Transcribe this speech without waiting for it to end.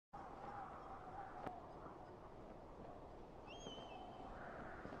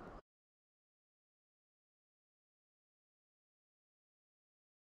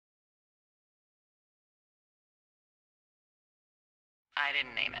I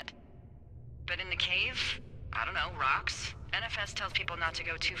didn't name it. But in the cave, I don't know, rocks? NFS tells people not to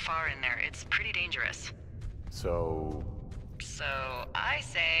go too far in there. It's pretty dangerous. So I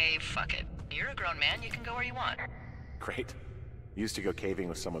say, fuck it. You're a grown man, you can go where you want. great. Used to go caving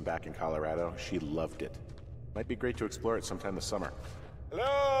with someone back in Colorado. She loved it. Might be great to explore it sometime this summer.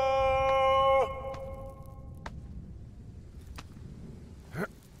 Hello?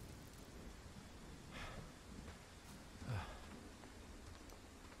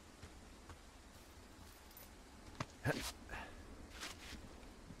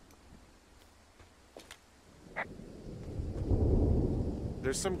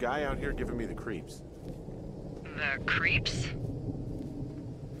 There's some guy out here giving me the creeps. The creeps?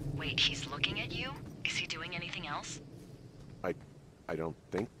 Wait, he's looking at you? Is he doing anything else? I don't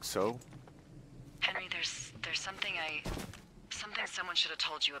think so. Henry, there's something someone should have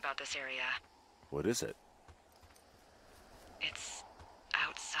told you about this area. What is it? It's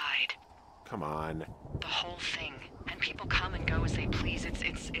outside. Come on. The whole thing. And people come and go as they please.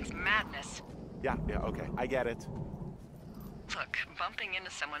 It's madness. Yeah, okay. I get it. Look, bumping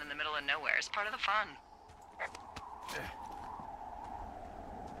into someone in the middle of nowhere is part of the fun.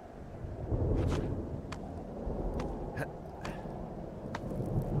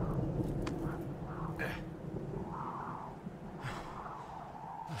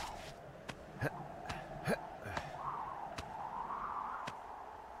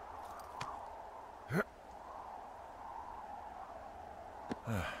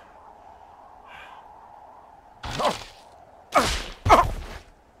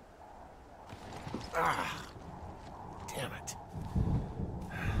 Damn it.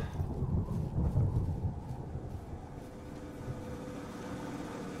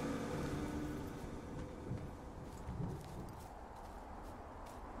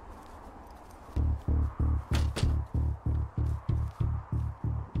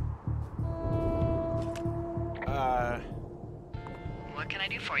 What can I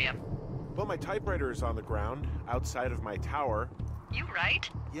do for you? Well, my typewriter is on the ground, outside of my tower. You right?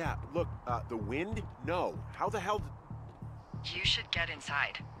 Yeah, look, the wind? No. How the hell You should get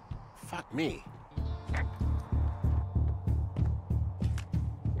inside. Fuck me.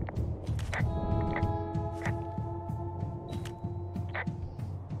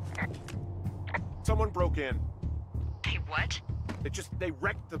 Someone broke in. Hey, what? They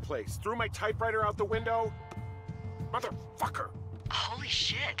wrecked the place. Threw my typewriter out the window. Motherfucker. Holy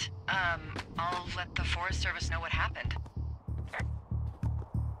shit. I'll let the Forest Service know what happened.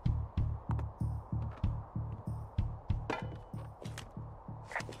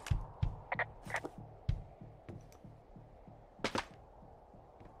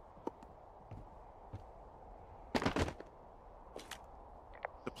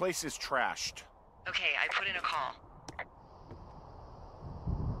 The place is trashed. Okay, I put in a call.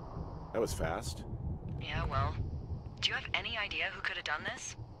 That was fast. Yeah, well, do you have any idea who could have done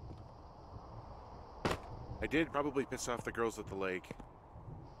this? I did probably piss off the girls at the lake.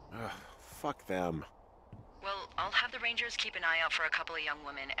 Ugh, fuck them. Well, I'll have the Rangers keep an eye out for a couple of young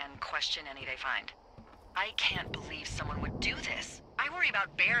women and question any they find. I can't believe someone would do this. I worry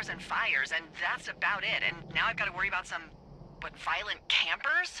about bears and fires, and that's about it. And now I've got to worry about some, violent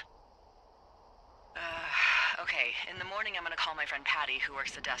campers? Okay, in the morning I'm gonna call my friend Patty, who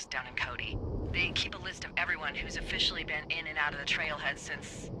works the desk down in Cody. They keep a list of everyone who's officially been in and out of the trailhead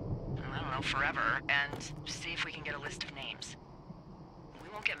since, I don't know, forever, and see if we can get a list of names. We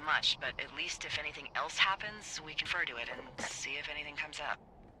won't get much, but at least if anything else happens, we can refer to it and see if anything comes up.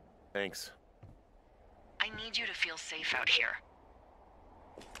 Thanks. I need you to feel safe out here.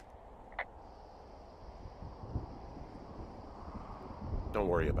 Don't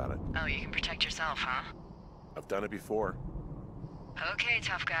worry about it. Oh, you can protect yourself, huh? I've done it before. Okay,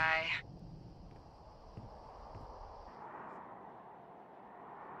 tough guy.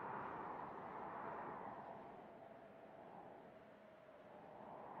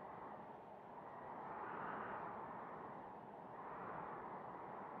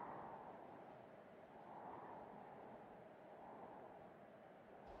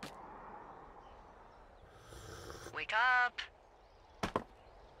 Wake up.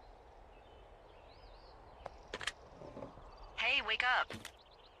 Hey, wake up.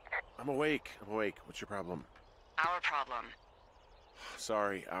 I'm awake. What's your problem? Our problem.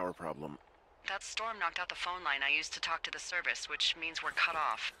 Sorry, our problem. That storm knocked out the phone line I used to talk to the service, which means we're cut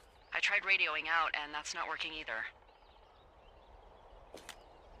off. I tried radioing out, and that's not working either.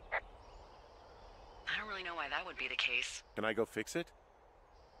 I don't really know why that would be the case. Can I go fix it?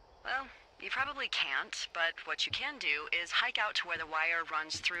 Well, You probably can't, but what you can do is hike out to where the wire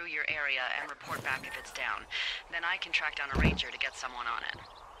runs through your area and report back if it's down. Then I can track down a ranger to get someone on it.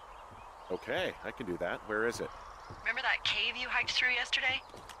 Okay, I can do that. Where is it? Remember that cave you hiked through yesterday?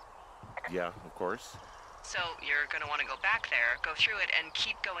 Yeah, of course. So you're gonna want to go back there, go through it, and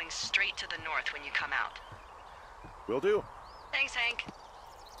keep going straight to the north when you come out. Will do. Thanks, Hank.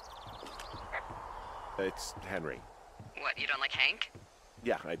 It's Henry. What, you don't like Hank?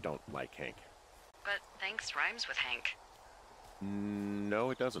 Yeah, I don't like Hank. But thanks rhymes with Hank.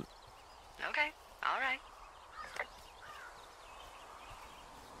 No, it doesn't. Okay, all right.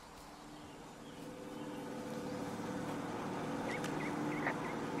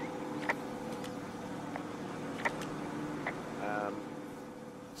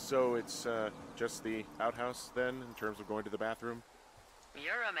 So it's just the outhouse then, in terms of going to the bathroom?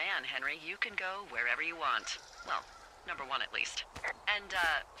 You're a man, Henry. You can go wherever you want. Well, number one at least. And,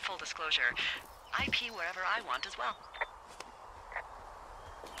 full disclosure, I pee wherever I want as well.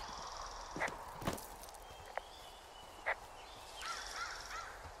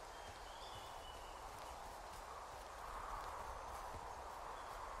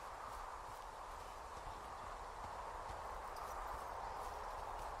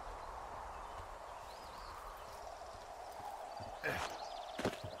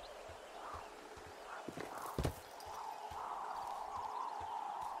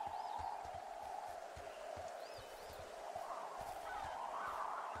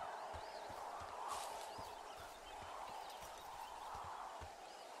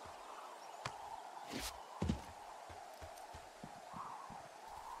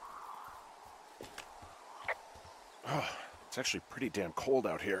 Oh, it's actually pretty damn cold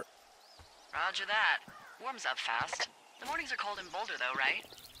out here. Roger that. Warms up fast. The mornings are cold in Boulder, though, right?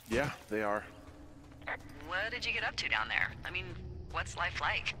 Yeah, they are. What did you get up to down there? I mean, what's life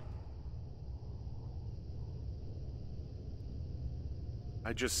like?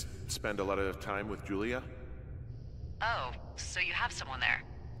 I just spend a lot of time with Julia. Oh, so you have someone there.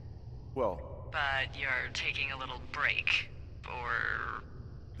 Well, But you're taking a little break. Or...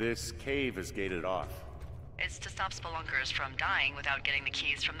 this cave is gated off. It's to stop spelunkers from dying without getting the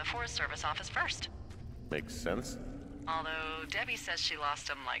keys from the Forest Service office first. Makes sense. Although Debbie says she lost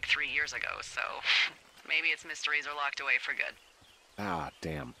them like 3 years ago, so maybe its mysteries are locked away for good. Ah,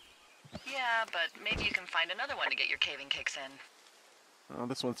 damn. Yeah, but maybe you can find another one to get your caving kicks in. Oh,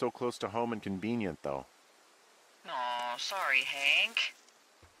 this one's so close to home and convenient, though. Aw, sorry, Hank.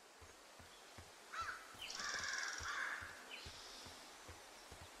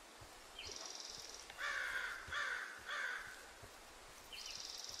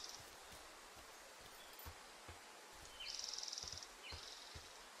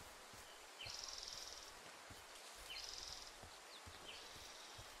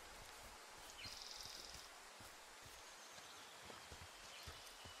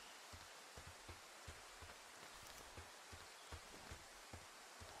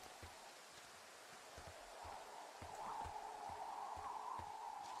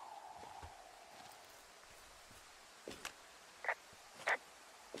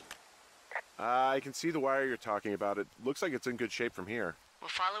 I can see the wire you're talking about. It looks like it's in good shape from here. We'll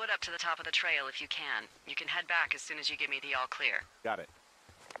follow it up to the top of the trail if you can. You can head back as soon as you give me the all clear. Got it.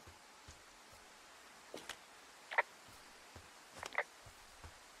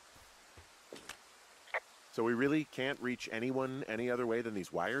 So we really can't reach anyone any other way than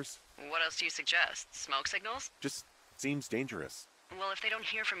these wires? What else do you suggest? Smoke signals? Just seems dangerous. Well, if they don't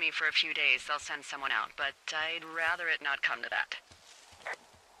hear from me for a few days, they'll send someone out, but I'd rather it not come to that.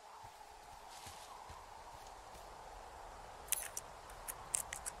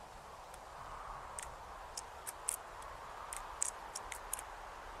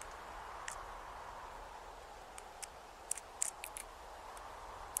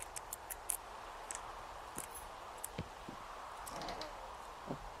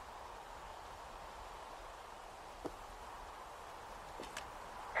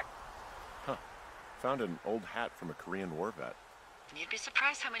 Found an old hat from a Korean War vet. You'd be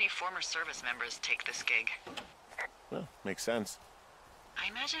surprised how many former service members take this gig. Well, makes sense. I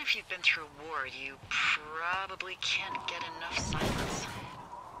imagine if you've been through war, you probably can't get enough silence.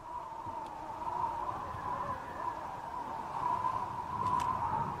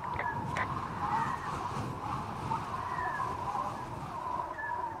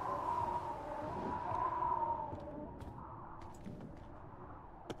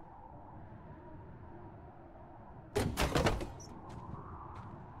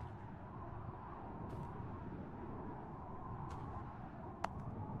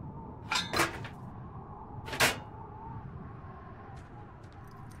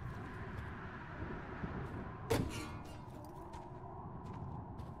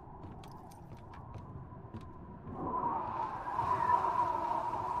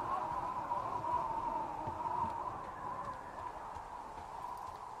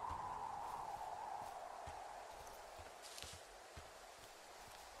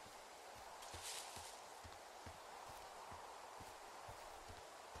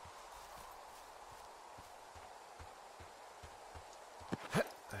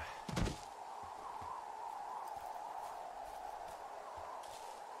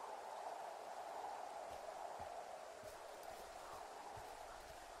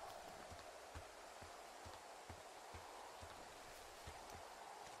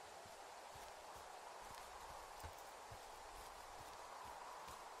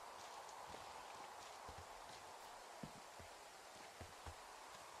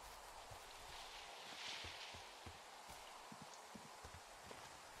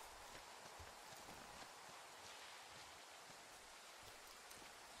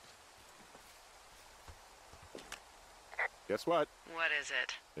 Guess what? What is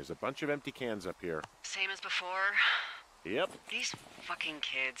it? There's a bunch of empty cans up here. Same as before? Yep. These fucking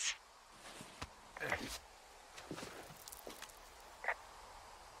kids.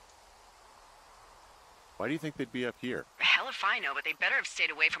 Why do you think they'd be up here? Hell if I know, but they better have stayed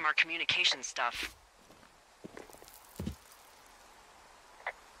away from our communication stuff.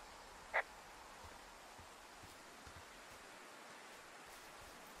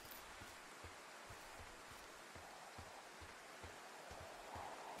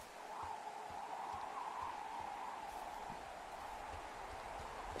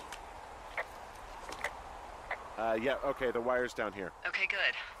 Yeah, okay, the wire's down here. Okay,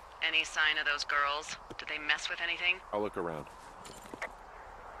 good. Any sign of those girls? Did they mess with anything? I'll look around.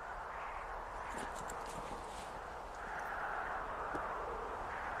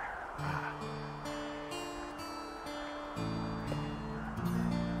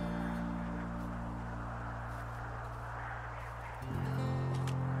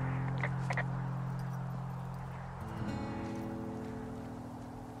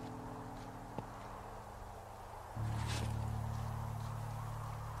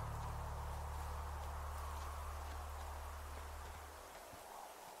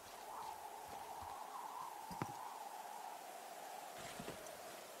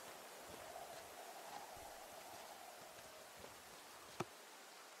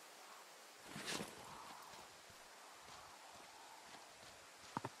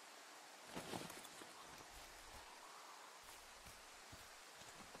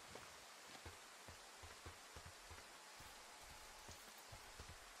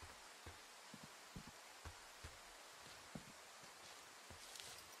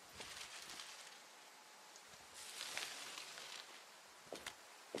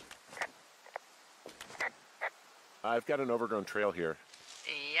 I've got an overgrown trail here,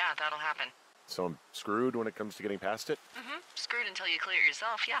 Yeah, that'll happen. so I'm screwed when it comes to getting past it. Screwed until you clear it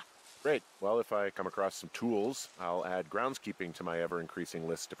yourself, yeah. Great. Well, if I come across some tools, I'll add groundskeeping to my ever-increasing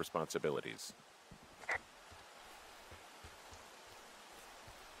list of responsibilities.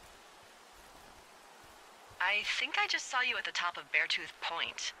 I think I just saw you at the top of Beartooth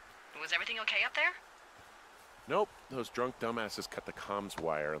Point. Was everything okay up there? Nope, those drunk dumbasses cut the comms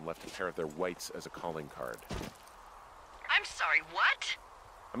wire and left a pair of their whites as a calling card. I'm sorry, what?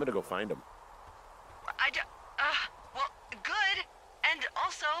 I'm gonna go find them. Well, good. And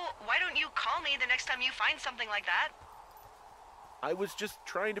also, why don't you call me the next time you find something like that? I was just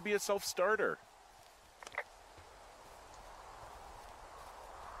trying to be a self-starter.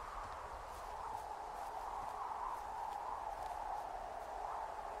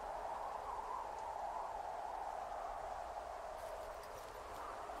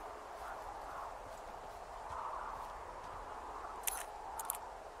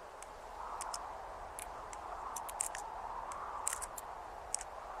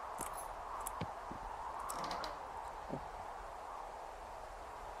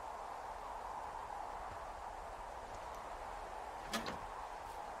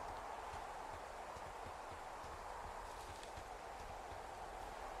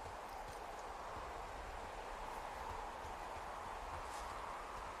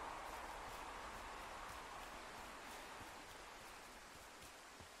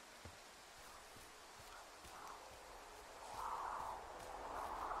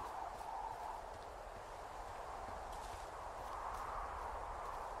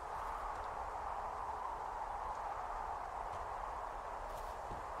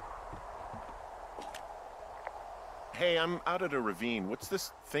 Hey, I'm out at a ravine. What's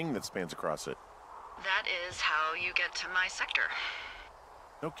this thing that spans across it? That is how you get to my sector.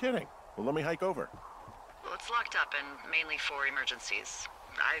 No kidding. Well, let me hike over. Well, it's locked up and mainly for emergencies.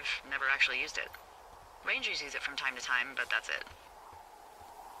 I've never actually used it. Rangers use it from time to time, but that's it.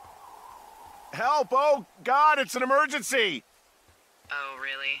 Help! Oh, God, it's an emergency! Oh,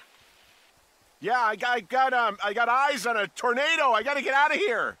 really? Yeah, I got eyes on a tornado. I gotta get out of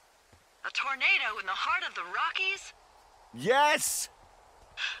here. A tornado in the heart of the Rockies? Yes!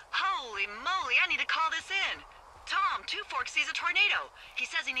 Holy moly, I need to call this in. Tom, Two Forks sees a tornado. He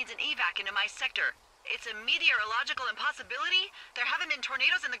says he needs an evac into my sector. It's a meteorological impossibility. There haven't been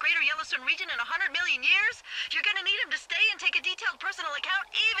tornadoes in the greater Yellowstone region in 100 million years. You're gonna need him to stay and take a detailed personal account,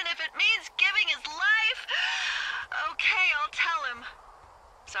 even if it means giving his life. Okay, I'll tell him.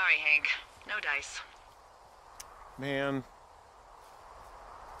 Sorry, Hank. No dice. Man.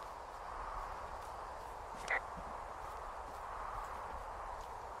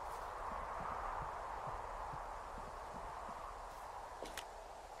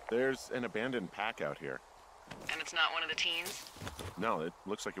 There's an abandoned pack out here. And it's not one of the teens? No, it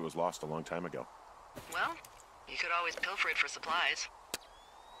looks like it was lost a long time ago. Well, You could always pilfer it for supplies.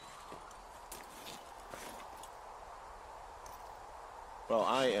 Well,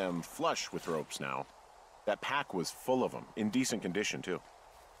 I am flush with ropes now. That pack was full of them, in decent condition, too.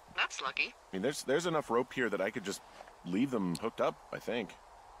 That's lucky. I mean, there's enough rope here that I could just leave them hooked up, I think.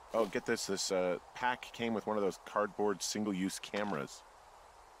 Oh, get this. This pack came with one of those cardboard single-use cameras.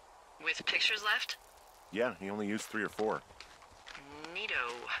 With pictures left? Yeah, he only used 3 or 4.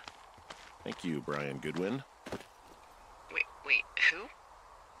 Neato. Thank you, Brian Goodwin. Wait, who?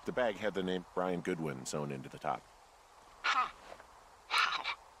 The bag had the name Brian Goodwin sewn into the top. Huh. Wow.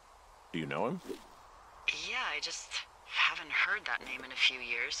 Do you know him? Yeah, I just haven't heard that name in a few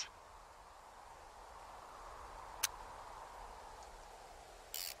years.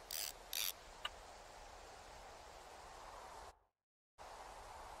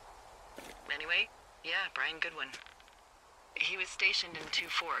 Anyway, yeah, Brian Goodwin. He was stationed in Two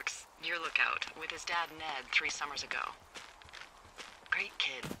Forks, your lookout, with his dad Ned 3 summers ago. Great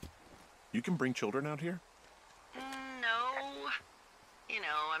kid. You can bring children out here? No. You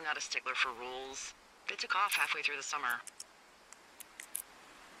know, I'm not a stickler for rules. They took off halfway through the summer.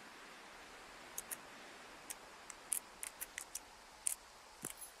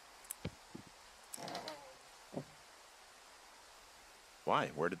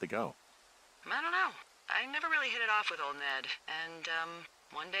 Why? Where did they go? I don't know. I never really hit it off with old Ned, and,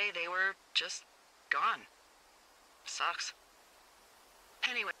 one day they were just gone. Sucks.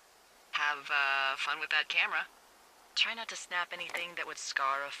 Anyway, have, fun with that camera. Try not to snap anything that would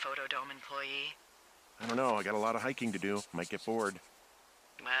scar a Photodome employee. I don't know. I got a lot of hiking to do. Might get bored.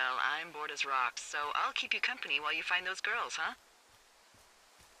 Well, I'm bored as rocks, so I'll keep you company while you find those girls, huh?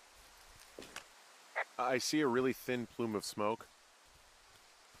 I see a really thin plume of smoke.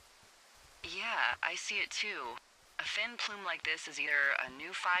 Yeah, I see it too. A thin plume like this is either a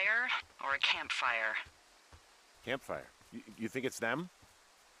new fire or a campfire. Campfire. You think it's them?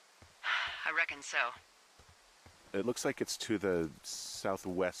 I reckon so. It looks like it's to the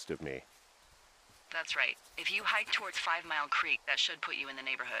southwest of me. That's right. If you hike towards 5 Mile Creek, that should put you in the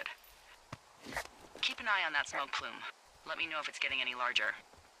neighborhood. Keep an eye on that smoke plume. Let me know if it's getting any larger.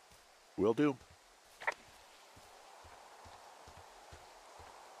 Will do.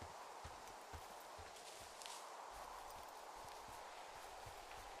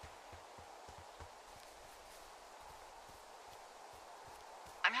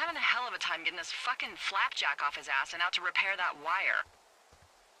 I'm having a hell of a time getting this fucking flapjack off his ass and out to repair that wire.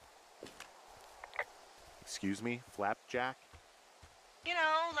 Excuse me? Flapjack? You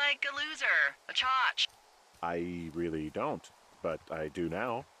know, like a loser, a chotch. I really don't, but I do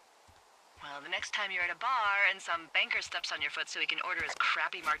now. Well, the next time you're at a bar and some banker steps on your foot so he can order his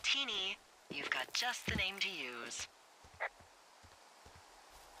crappy martini, you've got just the name to use.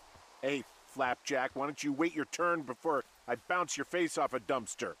 Hey, Flapjack, why don't you wait your turn before I bounce your face off a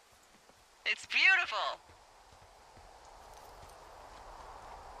dumpster? It's beautiful!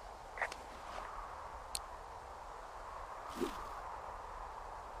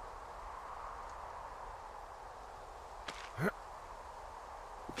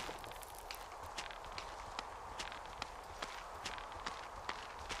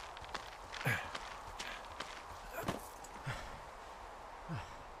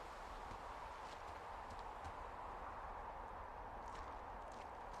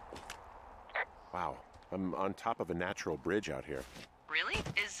 Wow, I'm on top of a natural bridge out here. Really?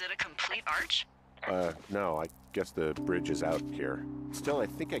 Is it a complete arch? No, I guess the bridge is out here. Still, I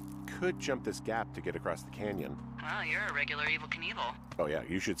think I could jump this gap to get across the canyon. Well, you're a regular Evel Knievel. Oh yeah,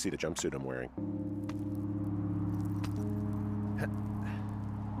 you should see the jumpsuit I'm wearing.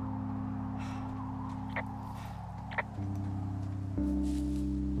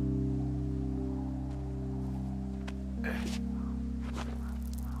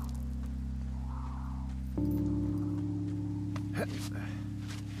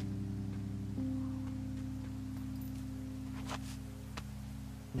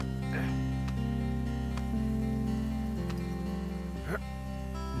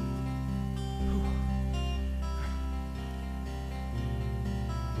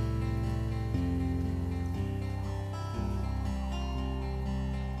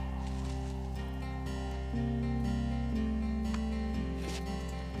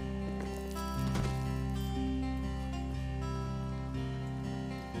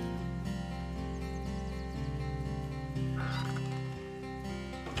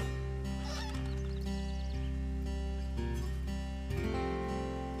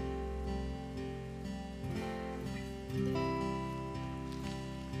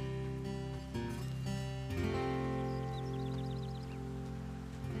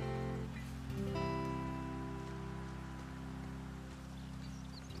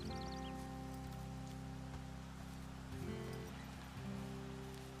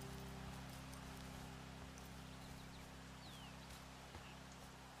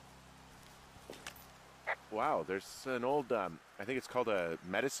 Wow, there's an old, I think it's called a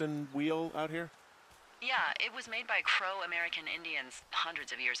medicine wheel out here. Yeah, it was made by Crow American Indians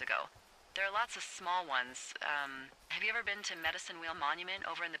hundreds of years ago. There are lots of small ones. Have you ever been to Medicine Wheel Monument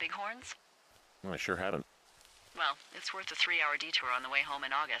over in the Bighorns? Well, I sure haven't. Well, it's worth a 3-hour detour on the way home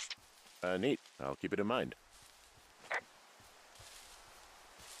in August. Neat. I'll keep it in mind.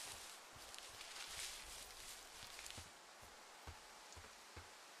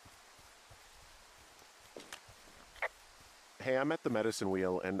 Hey, I'm at the medicine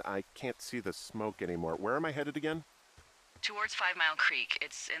wheel, and I can't see the smoke anymore. Where am I headed again? Towards 5 Mile Creek.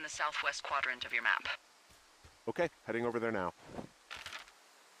 It's in the southwest quadrant of your map. Okay, heading over there now.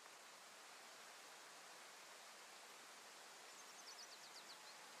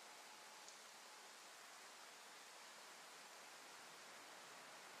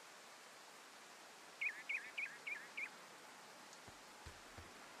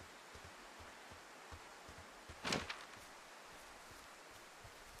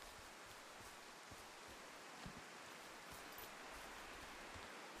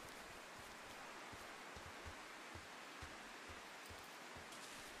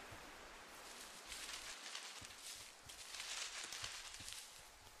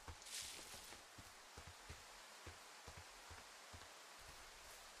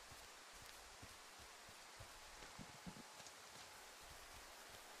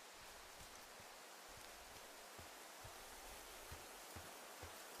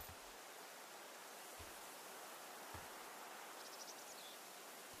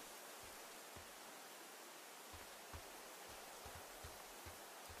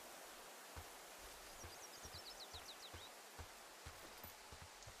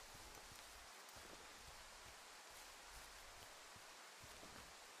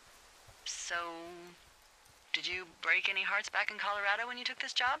 So, did you break any hearts back in Colorado when you took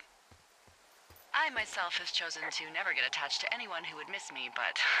this job? I myself have chosen to never get attached to anyone who would miss me,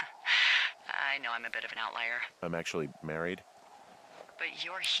 but I know I'm a bit of an outlier. I'm actually married. But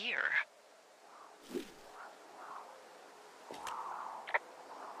you're here.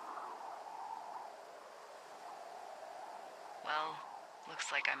 Well,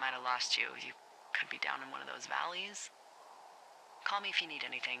 looks like I might have lost you. You could be down in one of those valleys. Call me if you need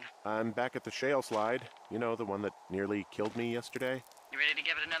anything. I'm back at the shale slide. You know, the one that nearly killed me yesterday. You ready to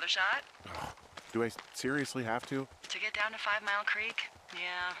give it another shot? Do I seriously have to? To get down to 5 Mile Creek?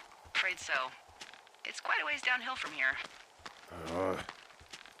 Yeah, afraid so. It's quite a ways downhill from here.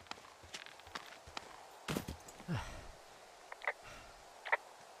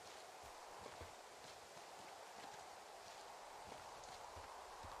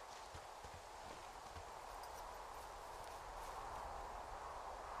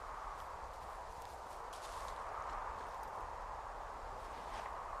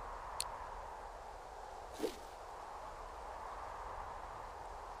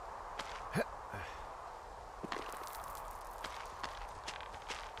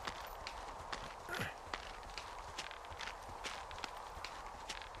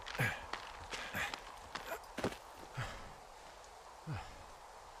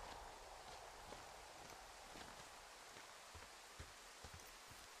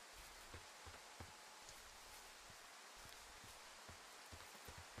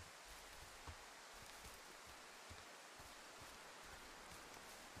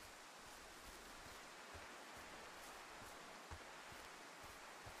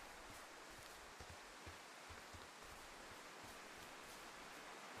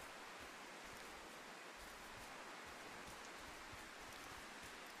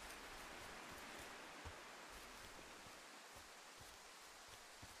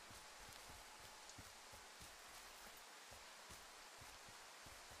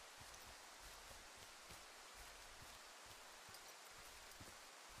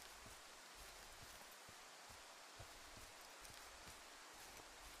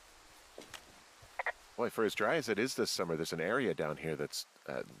 Boy, for as dry as it is this summer, there's an area down here that's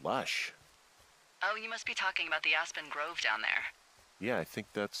lush. Oh, you must be talking about the Aspen Grove down there. Yeah, I think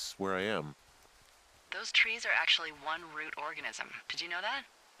that's where I am. Those trees are actually one root organism. Did you know that?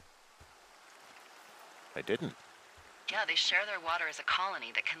 I didn't. Yeah, they share their water as a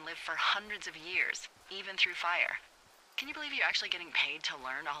colony that can live for hundreds of years, even through fire. Can you believe you're actually getting paid to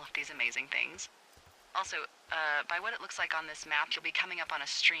learn all of these amazing things? Also, by what it looks like on this map, you'll be coming up on a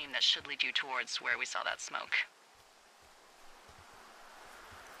stream that should lead you towards where we saw that smoke.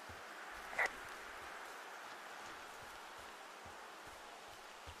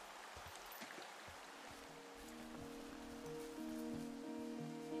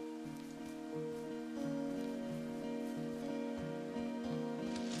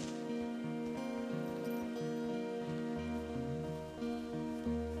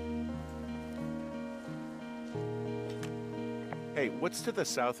 Hey, what's to the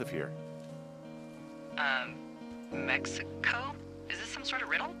south of here? Mexico? Is this some sort of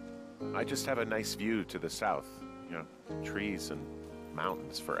riddle? I just have a nice view to the south. You know, trees and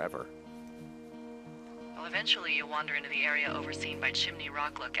mountains forever. Well, eventually you'll wander into the area overseen by Chimney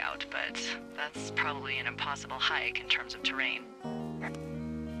Rock Lookout, but that's probably an impossible hike in terms of terrain.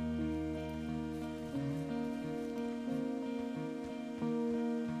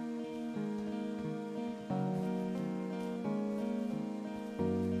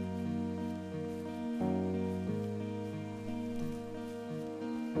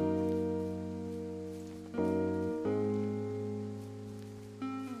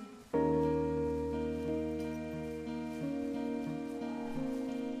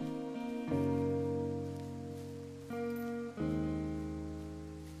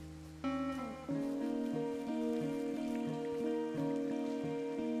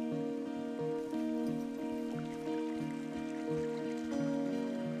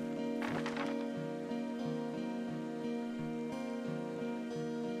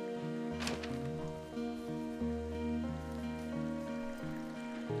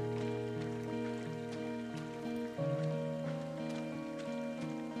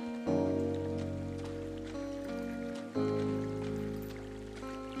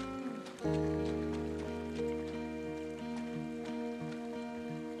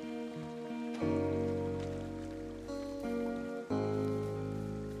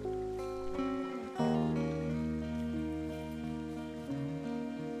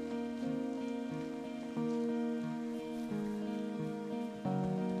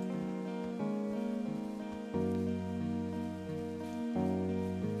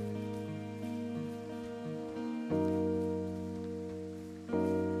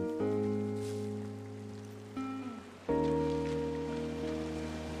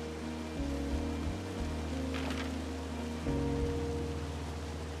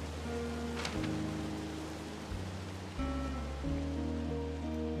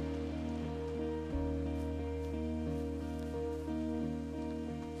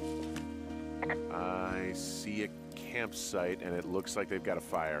 I see a campsite, and it looks like they've got a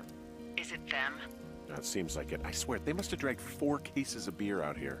fire. Is it them? That seems like it. I swear, they must have dragged 4 cases of beer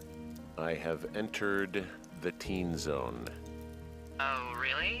out here. I have entered the teen zone. Oh,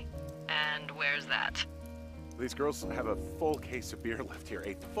 really? And where's that? These girls have a full case of beer left here.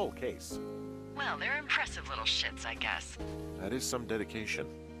 A full case. Well, they're impressive little shits, I guess. That is some dedication.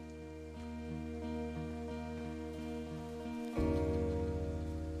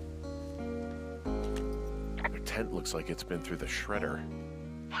 Their tent looks like it's been through the shredder.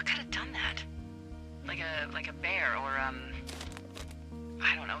 What could have done that? Like a bear or,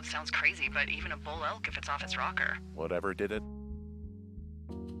 I don't know, it sounds crazy, but even a bull elk if it's off its rocker. Whatever did it.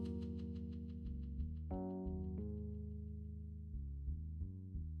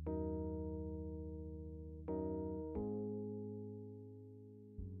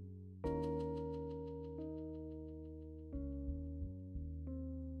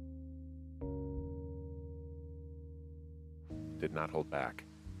 Did not hold back.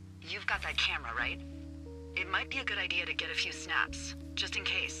 You've got that camera, right? It might be a good idea to get a few snaps, just in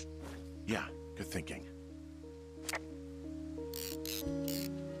case. Yeah, good thinking.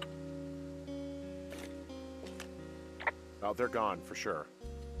 Oh, they're gone for sure.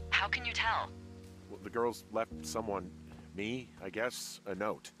 How can you tell? Well, the girls left someone, me, I guess, a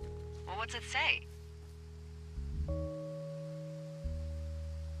note. Well, what's it say?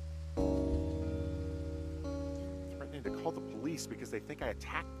 Threatening to call the police because they think I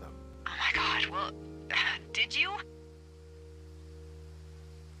attacked them. Oh my god, well, did you?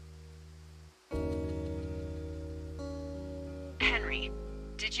 Henry,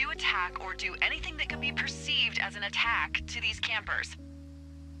 did you attack or do anything that could be perceived as an attack to these campers?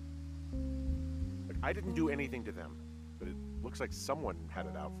 Look, I didn't do anything to them, but it looks like someone had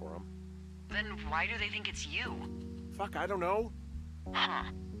it out for them. Then why do they think it's you? Fuck, I don't know. Huh.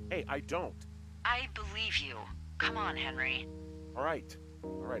 Hey, I don't. I believe you. Come on, Henry. All right,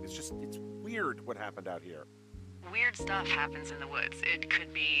 it's weird what happened out here. Weird stuff happens in the woods. It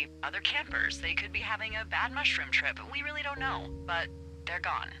could be other campers. They could be having a bad mushroom trip. We really don't know, but they're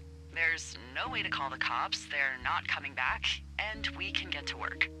gone. There's no way to call the cops. They're not coming back, and we can get to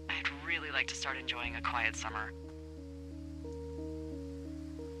work. I'd really like to start enjoying a quiet summer.